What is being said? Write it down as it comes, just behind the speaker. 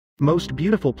Most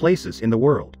beautiful places in the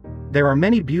world. There are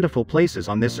many beautiful places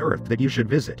on this earth that you should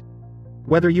visit.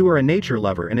 Whether you are a nature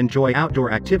lover and enjoy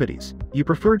outdoor activities, you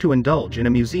prefer to indulge in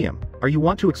a museum, or you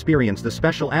want to experience the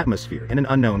special atmosphere in an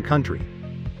unknown country.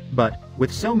 But,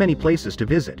 with so many places to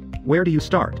visit, where do you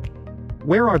start?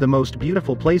 Where are the most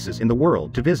beautiful places in the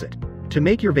world to visit? To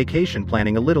make your vacation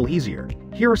planning a little easier,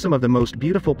 here are some of the most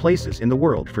beautiful places in the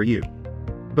world for you.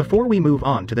 Before we move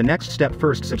on to the next step,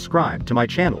 first subscribe to my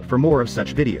channel for more of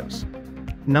such videos.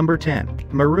 Number 10.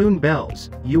 Maroon Bells,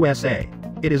 USA.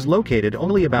 It is located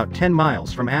only about 10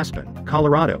 miles from Aspen,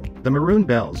 Colorado. The Maroon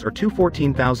Bells are two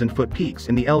 14,000-foot peaks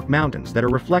in the Elk Mountains that are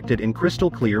reflected in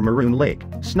crystal-clear Maroon Lake,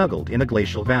 snuggled in a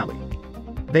glacial valley.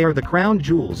 They are the crown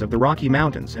jewels of the Rocky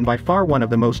Mountains and by far one of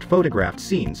the most photographed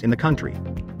scenes in the country.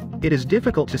 It is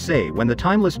difficult to say when the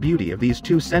timeless beauty of these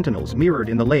two sentinels mirrored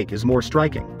in the lake is more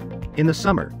striking. In the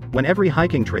summer, when every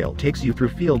hiking trail takes you through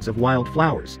fields of wild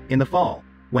flowers; in the fall,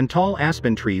 when tall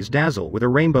aspen trees dazzle with a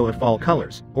rainbow of fall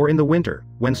colors; or in the winter,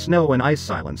 when snow and ice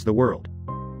silence the world.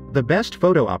 The best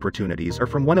photo opportunities are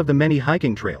from one of the many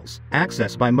hiking trails.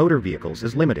 Access by motor vehicles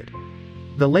is limited.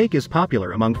 The lake is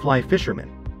popular among fly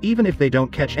fishermen. Even if they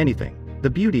don't catch anything, the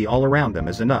beauty all around them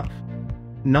is enough.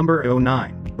 Number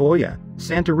 9. Oia,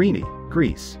 Santorini,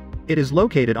 Greece. It is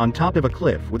located on top of a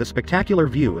cliff with a spectacular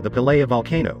view of the Peleia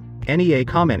volcano, Nea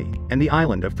Kameni, and the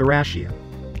island of Thracia.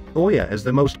 Oia is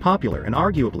the most popular and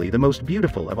arguably the most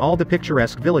beautiful of all the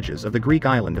picturesque villages of the Greek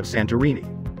island of Santorini.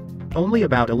 Only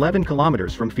about 11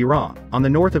 kilometers from Fira, on the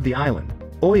north of the island,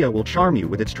 Oia will charm you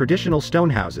with its traditional stone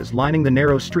houses lining the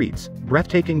narrow streets,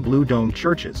 breathtaking blue-domed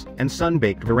churches, and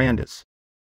sun-baked verandas.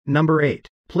 Number 8.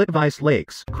 Plitvice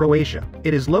Lakes, Croatia.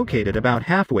 It is located about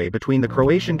halfway between the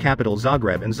Croatian capital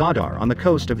Zagreb and Zadar on the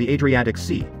coast of the Adriatic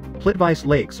Sea. Plitvice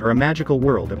Lakes are a magical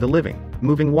world of the living,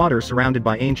 moving water surrounded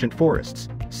by ancient forests,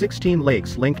 16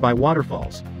 lakes linked by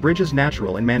waterfalls, bridges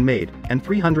natural and man-made, and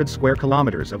 300 square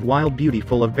kilometers of wild beauty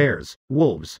full of bears,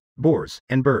 wolves, boars,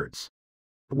 and birds.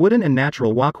 Wooden and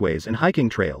natural walkways and hiking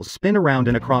trails spin around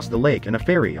and across the lake, and a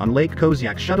ferry on Lake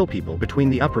Kozyak shuttle people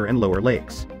between the upper and lower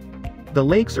lakes. The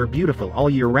lakes are beautiful all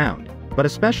year round, but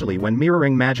especially when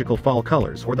mirroring magical fall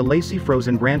colors or the lacy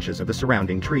frozen branches of the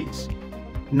surrounding trees.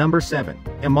 Number 7.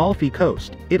 Amalfi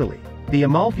Coast, Italy. The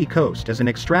Amalfi Coast is an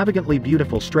extravagantly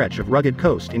beautiful stretch of rugged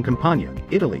coast in Campania,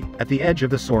 Italy, at the edge of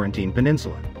the Sorrentine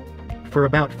Peninsula. For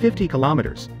about 50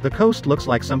 kilometers, the coast looks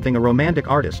like something a romantic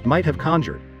artist might have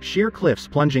conjured: sheer cliffs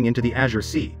plunging into the azure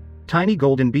sea, tiny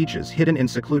golden beaches hidden in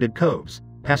secluded coves,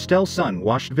 pastel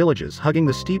sun-washed villages hugging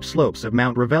the steep slopes of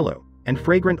Mount Ravello, and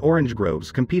fragrant orange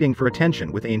groves competing for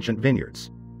attention with ancient vineyards.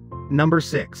 Number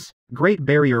 6. Great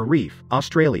Barrier Reef,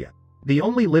 Australia. The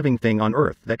only living thing on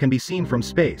Earth that can be seen from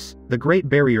space, the Great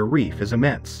Barrier Reef is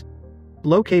immense.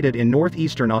 Located in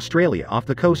northeastern Australia off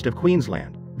the coast of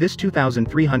Queensland, this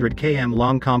 2,300 km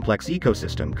long complex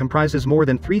ecosystem comprises more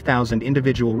than 3,000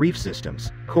 individual reef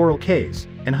systems, coral cays,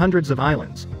 and hundreds of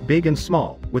islands, big and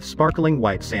small, with sparkling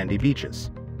white sandy beaches.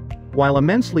 While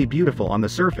immensely beautiful on the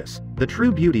surface, the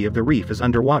true beauty of the reef is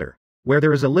underwater, where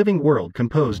there is a living world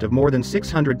composed of more than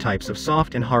 600 types of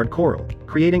soft and hard coral,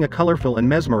 creating a colorful and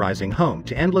mesmerizing home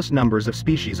to endless numbers of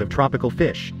species of tropical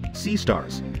fish, sea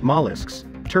stars, mollusks,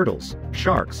 turtles,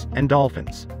 sharks, and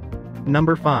dolphins.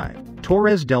 Number 5.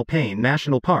 Torres del Paine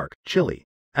National Park, Chile.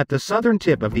 At the southern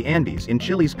tip of the Andes in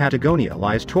Chile's Patagonia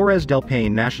lies Torres del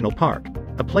Paine National Park,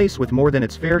 a place with more than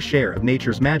its fair share of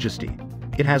nature's majesty.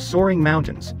 It has soaring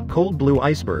mountains, cold blue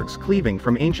icebergs cleaving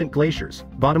from ancient glaciers,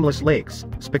 bottomless lakes,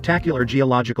 spectacular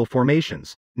geological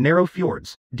formations, narrow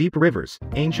fjords, deep rivers,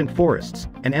 ancient forests,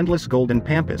 and endless golden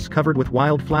pampas covered with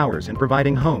wild flowers and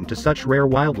providing home to such rare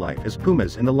wildlife as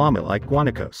pumas and the llama-like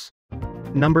guanacos.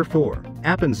 Number 4.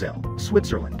 Appenzell,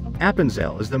 Switzerland.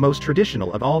 Appenzell is the most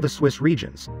traditional of all the Swiss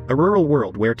regions, a rural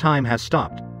world where time has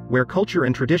stopped, where culture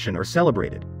and tradition are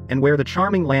celebrated, and where the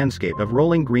charming landscape of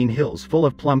rolling green hills full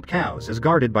of plump cows is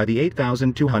guarded by the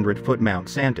 8,200-foot Mount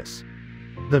Santos.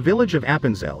 The village of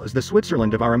Appenzell is the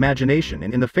Switzerland of our imagination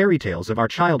and in the fairy tales of our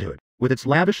childhood, with its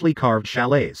lavishly carved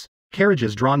chalets,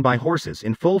 carriages drawn by horses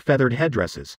in full feathered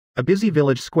headdresses, a busy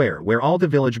village square where all the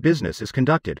village business is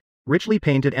conducted, richly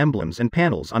painted emblems and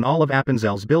panels on all of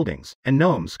Appenzell's buildings, and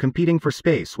gnomes competing for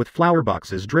space with flower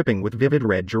boxes dripping with vivid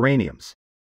red geraniums.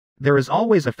 There is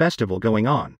always a festival going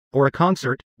on, or a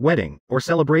concert, wedding, or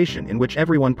celebration in which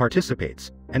everyone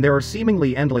participates, and there are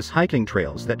seemingly endless hiking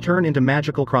trails that turn into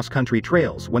magical cross-country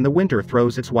trails when the winter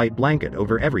throws its white blanket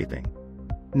over everything.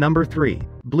 Number 3.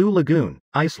 Blue Lagoon,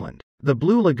 Iceland. The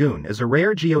Blue Lagoon is a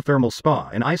rare geothermal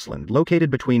spa in Iceland located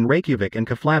between Reykjavik and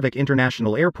Keflavik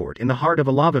International Airport in the heart of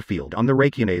a lava field on the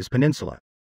Reykjanes Peninsula.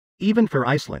 Even for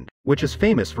Iceland, which is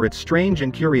famous for its strange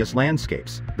and curious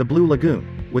landscapes, the Blue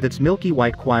Lagoon, with its milky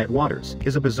white quiet waters,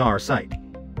 is a bizarre sight.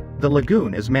 The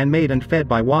lagoon is man-made and fed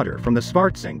by water from the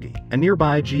Svartsengi, a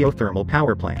nearby geothermal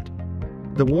power plant.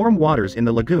 The warm waters in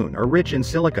the lagoon are rich in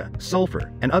silica,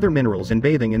 sulfur, and other minerals, and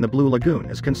bathing in the Blue Lagoon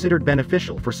is considered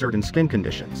beneficial for certain skin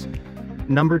conditions.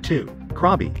 Number 2.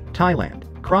 Krabi, Thailand.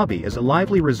 Krabi is a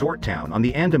lively resort town on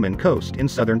the Andaman coast in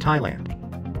southern Thailand.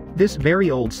 This very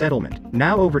old settlement,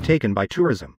 now overtaken by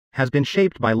tourism, has been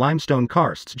shaped by limestone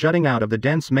karsts jutting out of the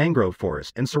dense mangrove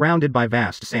forest and surrounded by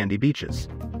vast sandy beaches.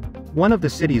 One of the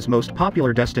city's most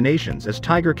popular destinations is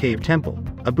Tiger Cave Temple,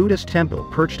 a Buddhist temple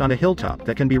perched on a hilltop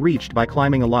that can be reached by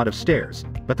climbing a lot of stairs,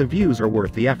 but the views are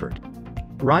worth the effort.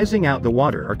 Rising out the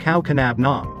water are Khao Kanab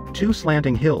Nam, two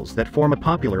slanting hills that form a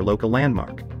popular local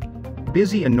landmark.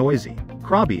 Busy and noisy,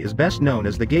 Krabi is best known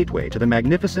as the gateway to the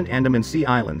magnificent Andaman Sea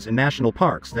Islands and national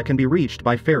parks that can be reached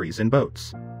by ferries and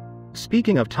boats.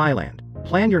 Speaking of Thailand,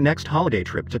 plan your next holiday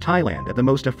trip to Thailand at the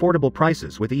most affordable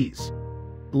prices with ease.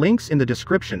 Links in the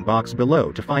description box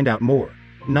below to find out more.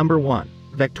 Number 1.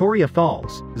 Victoria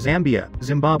Falls, Zambia,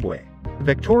 Zimbabwe.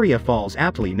 Victoria Falls,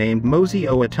 aptly named Mosi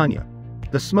o Atunya,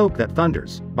 the smoke that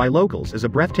thunders, by locals is a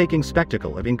breathtaking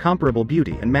spectacle of incomparable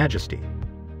beauty and majesty.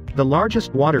 The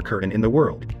largest water curtain in the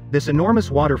world, this enormous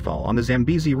waterfall on the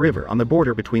Zambezi River on the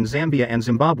border between Zambia and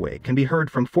Zimbabwe can be heard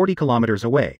from 40 kilometers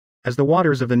away, as the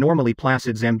waters of the normally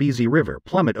placid Zambezi River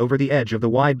plummet over the edge of the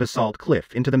wide basalt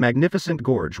cliff into the magnificent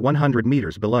gorge 100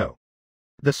 meters below.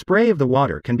 The spray of the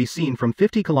water can be seen from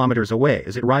 50 kilometers away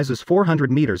as it rises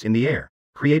 400 meters in the air,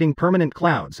 creating permanent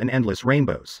clouds and endless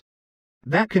rainbows.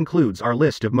 That concludes our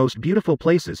list of most beautiful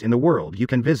places in the world you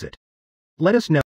can visit. Let us know